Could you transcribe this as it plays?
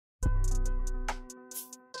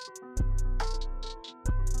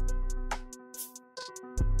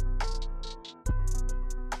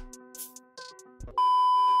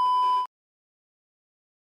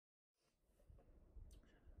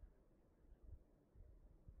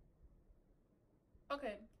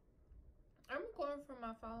Okay, I'm recording from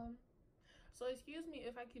my phone, so excuse me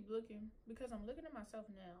if I keep looking, because I'm looking at myself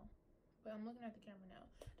now, but I'm looking at the camera now.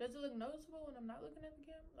 Does it look noticeable when I'm not looking at the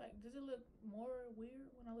camera? Like, does it look more weird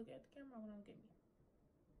when I look at the camera or when I look at me?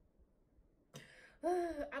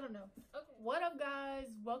 I don't know. Okay, what up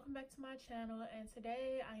guys, welcome back to my channel, and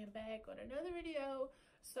today I am back with another video.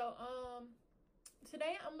 So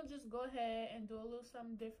today I'm gonna just go ahead and do a little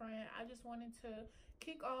something different. I just wanted to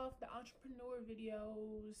kick off the entrepreneur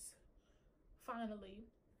videos finally.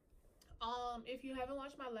 If you haven't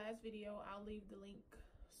watched my last video, I'll leave the link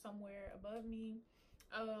somewhere above me,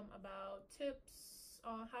 about tips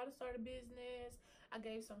on how to start a business. I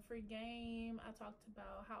gave some free game. I talked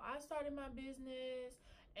about how I started my business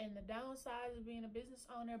and the downsides of being a business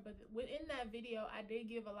owner, but within that video I did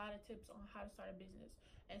give a lot of tips on how to start a business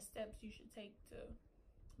and steps you should take to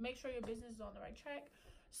make sure your business is on the right track.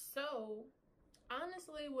 So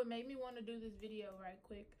honestly, what made me want to do this video right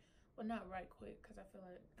quick, well, not right quick because I feel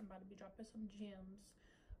like I'm about to be dropping some gems,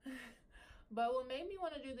 but what made me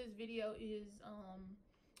want to do this video is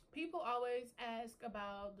people always ask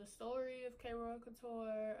about the story of HEYYYYYY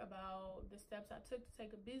Couture, about the steps I took to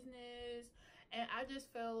take a business, and I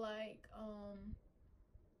just feel like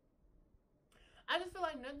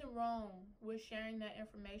nothing wrong with sharing that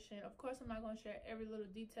information. Of course, I'm not going to share every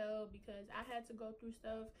little detail because I had to go through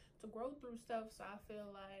stuff to grow through stuff. So I feel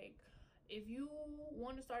like if you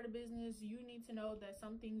want to start a business, you need to know that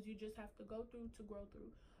some things you just have to go through to grow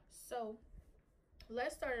through. So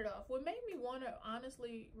let's start it off. What made me want to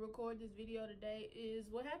honestly record this video today is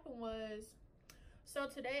what happened was, so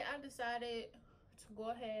today I decided to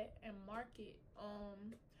go ahead and market.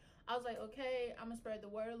 I was like, okay, I'm gonna spread the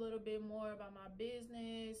word a little bit more about my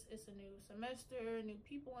business. It's a new semester, new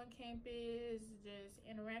people on campus, just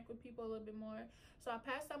interact with people a little bit more. So I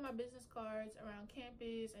passed out my business cards around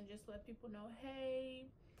campus and just let people know, hey,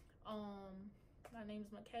 my name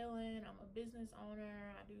is Michaela. I'm a business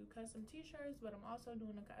owner. I do custom t-shirts, but I'm also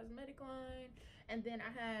doing a cosmetic line. And then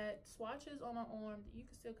I had swatches on my arm that you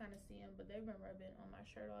can still kind of see them, but they've been rubbing on my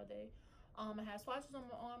shirt all day. I had swatches on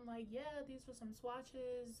my arm, like, yeah, these were some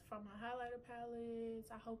swatches from my highlighter palettes.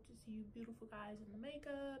 I hope to see you beautiful guys in the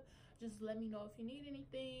makeup. Just let me know if you need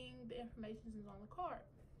anything. The information is on the card.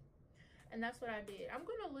 And that's what I did. I'm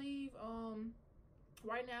gonna leave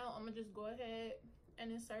right now. I'm gonna just go ahead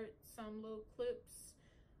and insert some little clips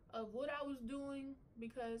of what I was doing,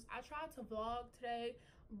 because I tried to vlog today,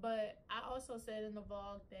 but I also said in the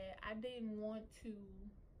vlog that I didn't want to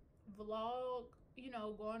vlog, you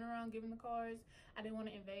know, going around giving the cards. I didn't want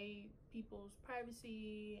to invade people's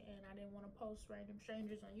privacy, and I didn't want to post random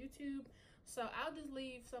strangers on YouTube. So I'll just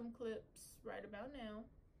leave some clips right about now.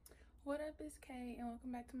 What up, it's Kay, and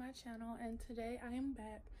welcome back to my channel. And today I am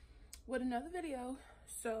back with another video.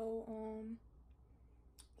 So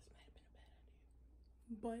this might have been a bad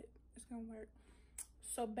idea, but it's gonna work.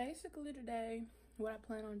 So basically today what I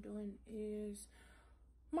plan on doing is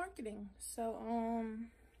marketing. So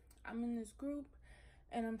I'm in this group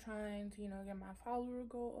and I'm trying to, you know, get my follower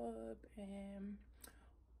go up and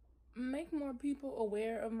make more people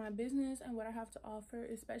aware of my business and what I have to offer,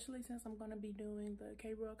 especially since I'm going to be doing the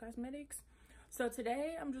HEYYYYYY Cosmetics. So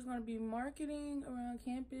today I'm just going to be marketing around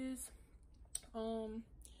campus. I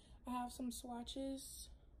have some swatches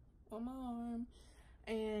on my arm,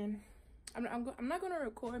 and I'm not going to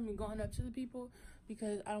record me going up to the people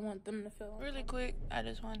because I don't want them to feel really quick. I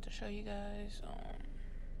just wanted to show you guys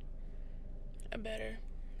a better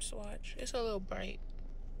swatch. It's a little bright,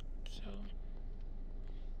 so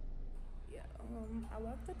yeah. I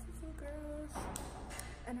walked up to two girls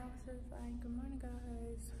and I was just like, good morning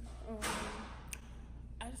guys,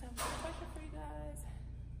 I just have a question for you guys.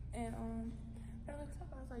 And they're like, so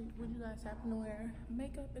I was like, would you guys happen to wear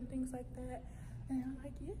makeup and things like that? And they're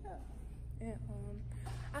like, yeah. And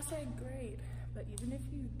I said, great, but even if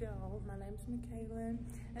you don't, my name's Michaela.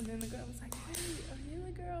 And then the girl was like, hey, are you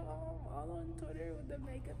the girl all on Twitter with the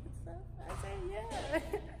makeup and stuff? I said,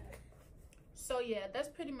 yeah. So yeah, that's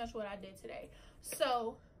pretty much what I did today.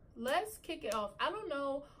 So let's kick it off. I don't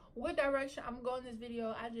know what direction I'm going this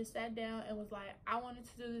video. I just sat down and was like, I wanted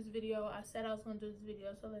to do this video. I said I was going to do this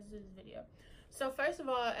video, so let's do this video. So first of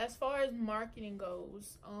all, as far as marketing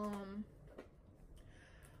goes,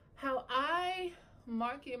 how I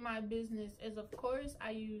market my business is, of course,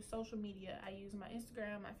 I use social media. I use my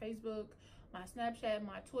Instagram, my Facebook, my Snapchat,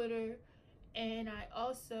 my Twitter, and I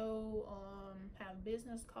also have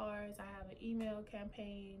business cards. I have an email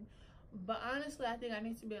campaign, but honestly I think I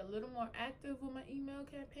need to be a little more active with my email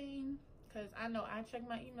campaign, because I know I check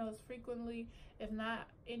my emails frequently. If not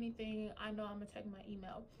anything, I know I'm gonna check my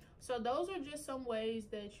email. So those are just some ways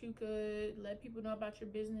that you could let people know about your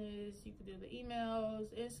business. You could do the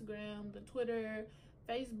emails, Instagram, the Twitter,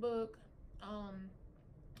 Facebook.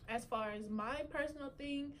 As far as my personal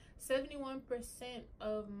thing, 71%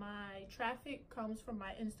 of my traffic comes from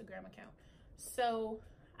my Instagram account. So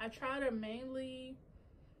I try to mainly,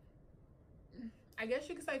 I guess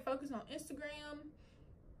you could say, focus on Instagram.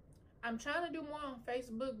 I'm trying to do more on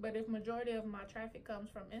Facebook, but if majority of my traffic comes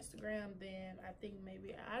from Instagram, then I think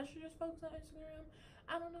maybe I should just focus on Instagram.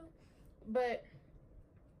 I don't know. But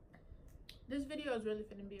this video is really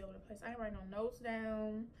finna be over the place. I ain't writing no notes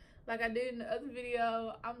down like I did in the other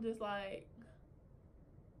video. I'm just like,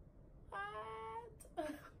 what?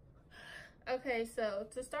 Okay, so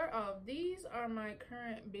to start off, these are my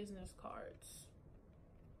current business cards.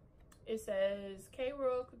 It says K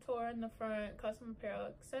Royal Couture in the front, custom apparel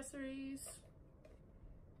accessories.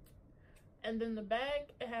 And then the back,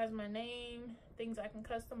 it has my name, things I can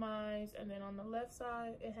customize. And then on the left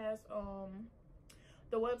side, it has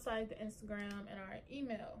the website, the Instagram, and our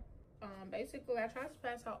email. Basically, I tried to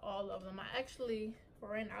pass out all of them. I actually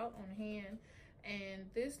ran out on hand, and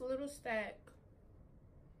this little stack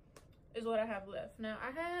is what I have left. Now, I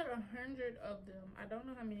had 100 of them. I don't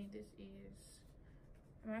know how many this is.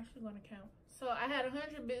 I'm actually going to count. So I had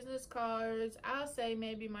 100 business cards. I'll say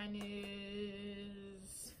maybe mine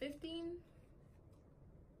is 15.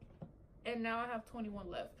 And now I have 21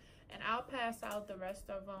 left. And I'll pass out the rest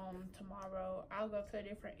of them tomorrow. I'll go to a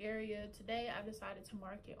different area. Today I decided to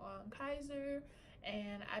market on Kaiser.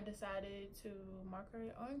 And I decided to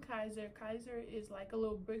market on Kaiser. Kaiser is like a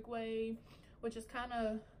little brickway, which is kind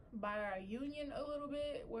of by our Union a little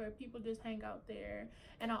bit, where people just hang out there.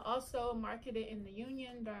 And I also market it in the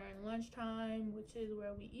Union during lunchtime, which is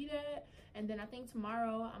where we eat at. And then I think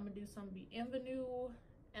tomorrow I'm gonna do some Bienvenue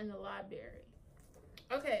and the library.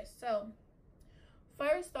 Okay, so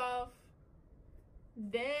first off,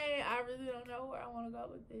 I really don't know where I want to go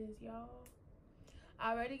with this, y'all.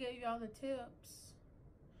 I already gave y'all the tips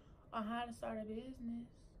on how to start a business.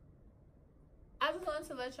 I just wanted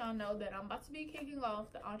to let y'all know that I'm about to be kicking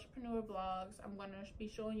off the entrepreneur vlogs. I'm going to be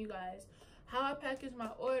showing you guys how I package my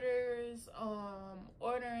orders,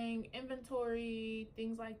 ordering, inventory,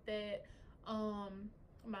 things like that.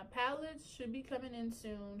 My pallets should be coming in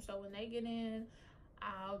soon, so when they get in,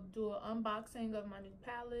 I'll do an unboxing of my new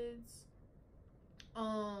pallets.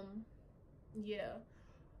 Yeah.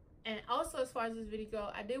 And also, as far as this video go,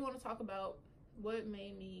 I did want to talk about what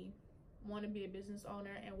made me want to be a business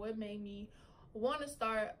owner and what made me want to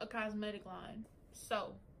start a cosmetic line.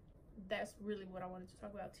 So that's really what I wanted to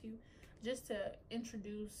talk about too, just to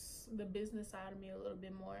introduce the business side of me a little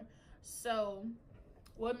bit more. So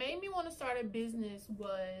what made me want to start a business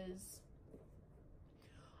was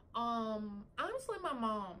honestly my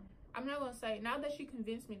mom. I'm not gonna say not that she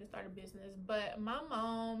convinced me to start a business, but my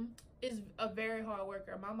mom is a very hard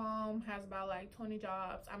worker. My mom has about like 20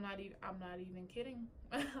 jobs. I'm not even kidding.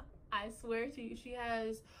 I swear to you, she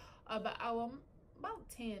has about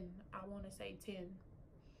 10. I want to say 10.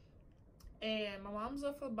 And my mom's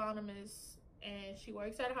a phlebotomist, and she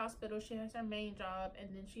works at a hospital. She has her main job, and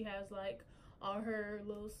then she has like all her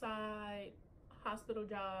little side hospital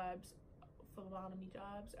jobs, phlebotomy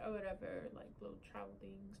jobs or whatever, like little travel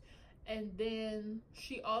things. And then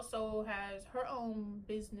she also has her own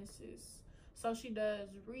businesses. So she does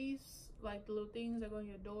wreaths, like the little things that go on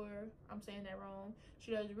your door. I'm saying that wrong.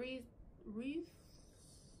 She does wreaths.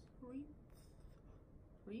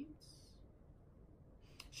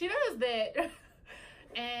 She does that.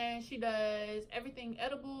 And she does everything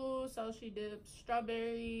edible. So she dips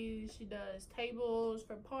strawberries. She does tables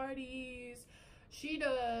for parties. She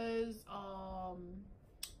does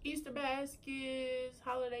Easter baskets,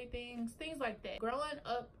 holiday things like that. Growing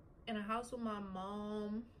up in a house with my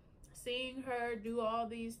mom, seeing her do all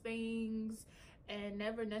these things and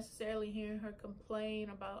never necessarily hearing her complain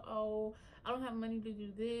about, oh, I don't have money to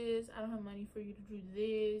do this, I don't have money for you to do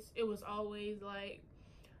this. It was always like,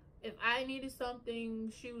 if I needed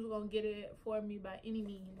something, she was gonna get it for me by any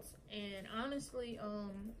means. And honestly,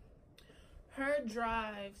 her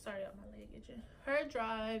drive, sorry about my leg itching. Her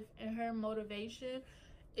drive and her motivation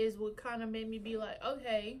is what kind of made me be like,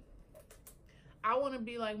 okay, I want to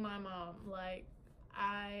be like my mom. Like,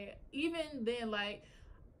 even then, like,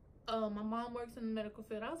 my mom works in the medical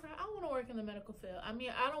field. I was like, I want to work in the medical field. I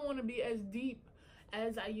mean, I don't want to be as deep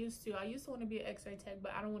as I used to. I used to want to be an x-ray tech,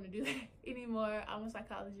 but I don't want to do that anymore. I'm a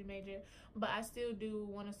psychology major, but I still do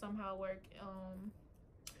want to somehow work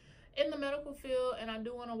in the medical field, and I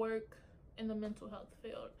do want to work in the mental health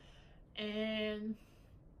field. And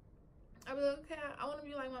I was like, okay, I want to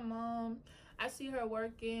be like my mom. I see her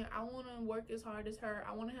working. I want to work as hard as her.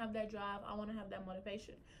 I want to have that drive. I want to have that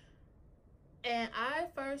motivation. And I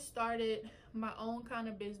first started my own kind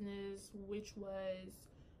of business, which was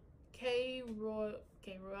K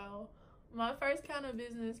Royal. My first kind of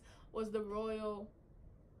business was the Royal.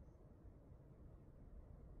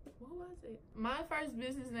 What was it? My first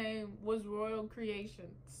business name was Royal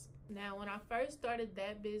Creations. Now, when I first started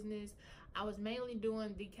that business, I was mainly doing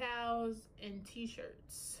decals and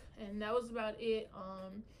t-shirts, and that was about it.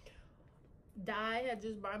 Di had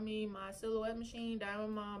just brought me my silhouette machine.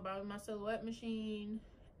 Diamond Mom brought me my silhouette machine.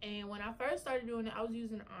 And when I first started doing it, I was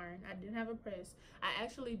using an iron. I didn't have a press. I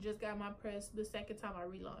actually just got my press the second time I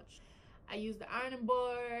relaunched. I used the ironing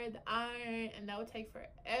board, the iron, and that would take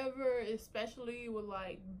forever, especially with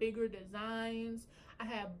like bigger designs. I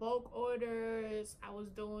had bulk orders. I was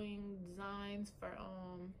doing designs for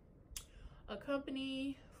a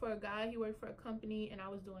company, for a guy. He worked for a company, and I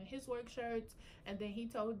was doing his work shirts, and then he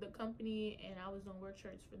told the company, and I was doing work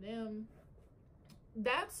shirts for them.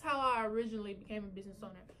 That's how I originally became a business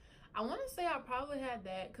owner. I want to say I probably had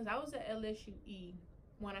that because I was at LSUE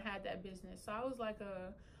when I had that business, so I was like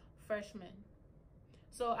a freshman.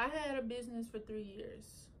 So I had a business for 3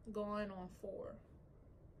 years, going on 4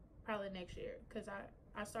 probably next year, because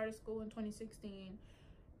I started school in 2016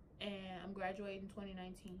 and I'm graduating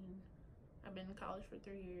 2019. I've been in college for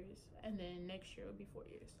 3 years, and then next year will be 4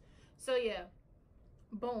 years. So yeah,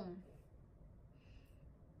 boom.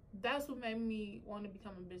 That's what made me want to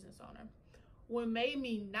become a business owner. What made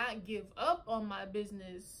me not give up on my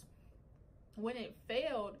business when it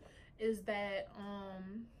failed is that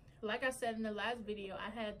like I said in the last video,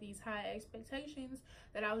 I had these high expectations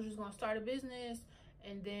that I was just gonna start a business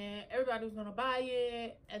and then everybody was gonna buy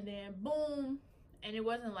it, and then boom. And it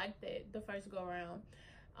wasn't like that the first go around.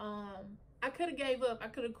 I could have gave up. I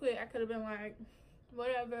could have quit. I could have been like,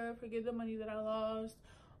 whatever, forget the money that I lost.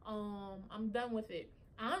 I'm done with it.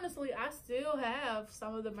 Honestly, I still have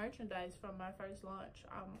some of the merchandise from my first launch.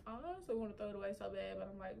 I honestly want to throw it away so bad, but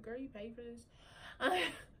I'm like, girl, you paid for this.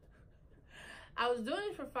 I was doing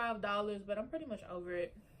it for $5, but I'm pretty much over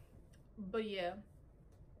it. But yeah,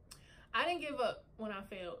 I didn't give up when I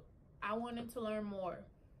failed. I wanted to learn more.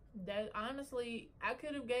 That honestly, I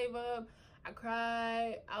could have gave up. I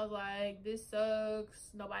cried. I was like, this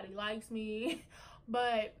sucks. Nobody likes me.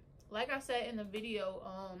 But like I said in the video,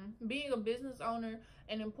 being a business owner,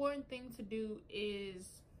 an important thing to do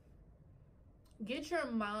is get your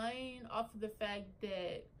mind off of the fact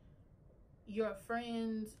that your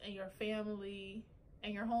friends and your family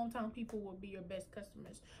and your hometown people will be your best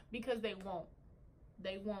customers, because they won't.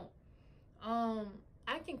 They won't.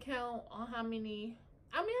 I can count on how many.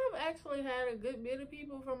 I mean, I've actually had a good bit of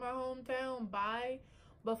people from my hometown buy,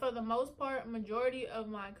 but for the most part, majority of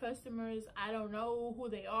my customers, I don't know who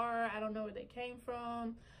they are. I don't know where they came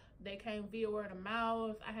from. They came via word of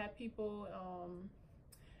mouth. I had people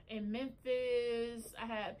in Memphis. I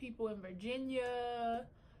had people in Virginia.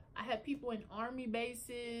 I had people in army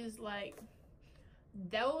bases. Like,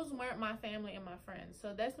 those weren't my family and my friends.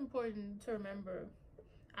 So that's important to remember.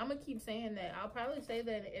 I'm gonna keep saying that. I'll probably say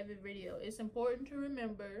that in every video. It's important to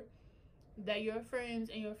remember that your friends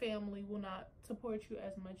and your family will not support you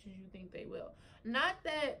as much as you think they will. Not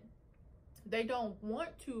that they don't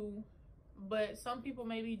want to, but some people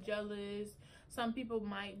may be jealous. Some people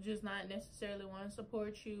might just not necessarily want to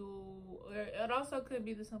support you. Or it also could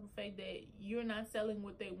be the simple fact that you're not selling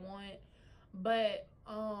what they want. But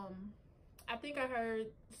I think I heard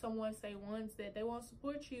someone say once that they won't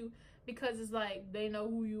support you because it's like they know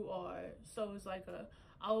who you are. So it's like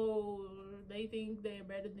oh, they think they're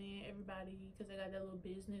better than everybody because they got that little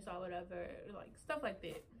business or whatever, like stuff like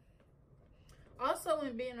that. Also,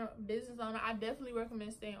 when being a business owner, I definitely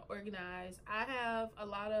recommend staying organized. I have a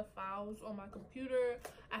lot of files on my computer.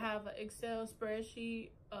 I have an Excel spreadsheet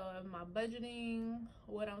of my budgeting,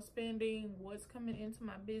 what I'm spending, what's coming into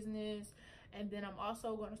my business. And then I'm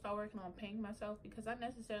also going to start working on paying myself, because I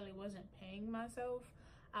necessarily wasn't paying myself.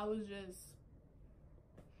 I was just,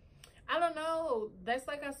 I don't know. That's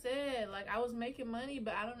like I said, like I was making money,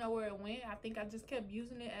 but I don't know where it went. I think I just kept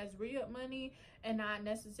using it as re-up money and not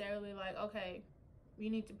necessarily like, okay, you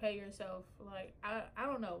need to pay yourself. Like, I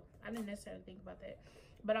don't know. I didn't necessarily think about that.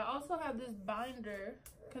 But I also have this binder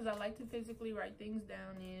because I like to physically write things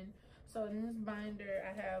down in. So in this binder,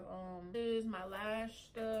 I have this is my lash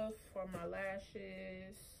stuff for my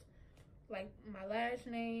lashes, like my lash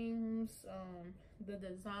names, the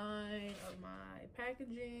design of my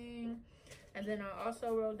packaging, and then I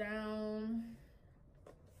also wrote down,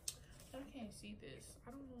 I can't see this,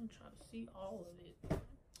 I don't want to try to see all of it.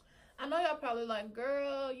 I know y'all probably like,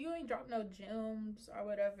 girl, you ain't dropped no gems or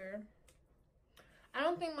whatever. I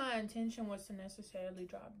don't think my intention was to necessarily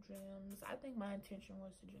drop gems. I think my intention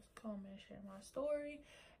was to just come and share my story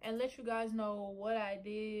and let you guys know what I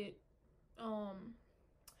did.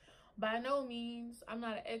 By no means, I'm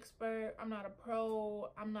not an expert, I'm not a pro,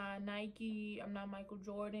 I'm not Nike, I'm not Michael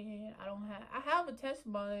Jordan. I have a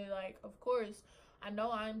testimony. Like, of course, I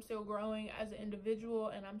know I'm still growing as an individual,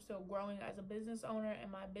 and I'm still growing as a business owner,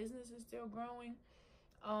 and my business is still growing.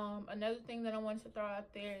 Another thing that I wanted to throw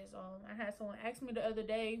out there is I had someone ask me the other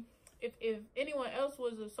day if anyone else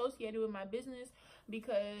was associated with my business,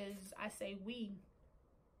 because I say we.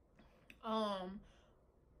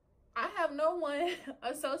 I have no one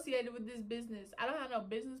associated with this business. I don't have no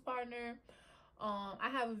business partner. I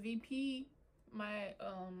have a VP, my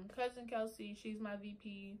cousin Kelsey. She's my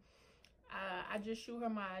VP. I just shoot her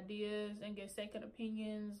my ideas and get second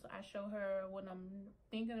opinions. I show her what I'm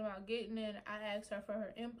thinking about getting in. I ask her for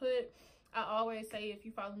her input. I always say, if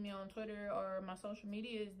you follow me on Twitter or my social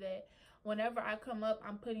media, is that whenever I come up,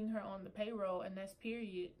 I'm putting her on the payroll, and that's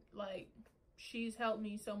period. Like, she's helped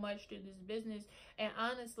me so much through this business, and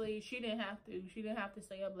honestly, she didn't have to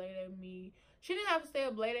stay up late at me. She didn't have to stay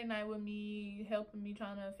up late at night with me, helping me,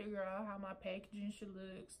 trying to figure out how my packaging should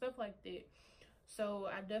look, stuff like that. So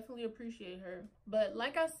I definitely appreciate her. But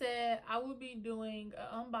like I said, I will be doing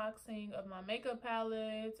an unboxing of my makeup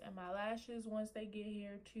palettes and my lashes once they get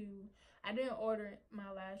here too. I didn't order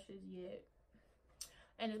my lashes yet,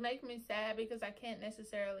 and it's making me sad because I can't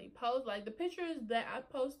necessarily post. Like, the pictures that I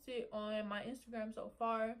posted on my Instagram so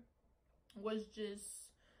far was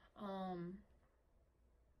just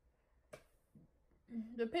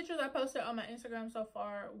the pictures I posted on my Instagram so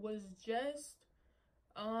far was just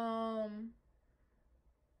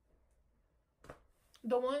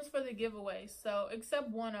the ones for the giveaway. So except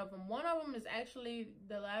one of them is actually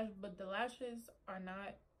the lash, but the lashes are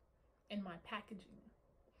not in my packaging.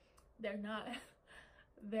 They're not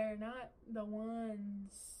the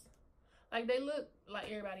ones. Like, they look like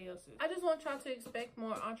everybody else's. I just want y'all to expect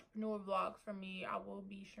more entrepreneur vlogs from me. I will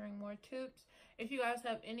be sharing more tips. If you guys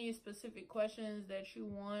have any specific questions that you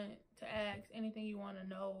want to ask, anything you want to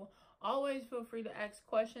know, always feel free to ask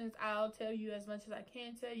questions. I'll tell you as much as I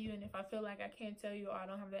can tell you, and if I feel like I can't tell you or I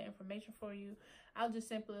don't have that information for you, I'll just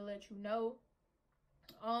simply let you know.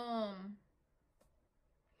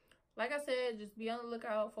 Like I said, just be on the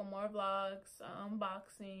lookout for more vlogs,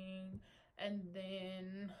 unboxing, and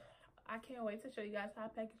then I can't wait to show you guys how I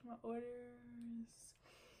package my orders.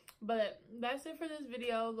 But that's it for this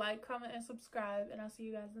video. Like, comment, and subscribe, and I'll see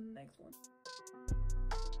you guys in the next one.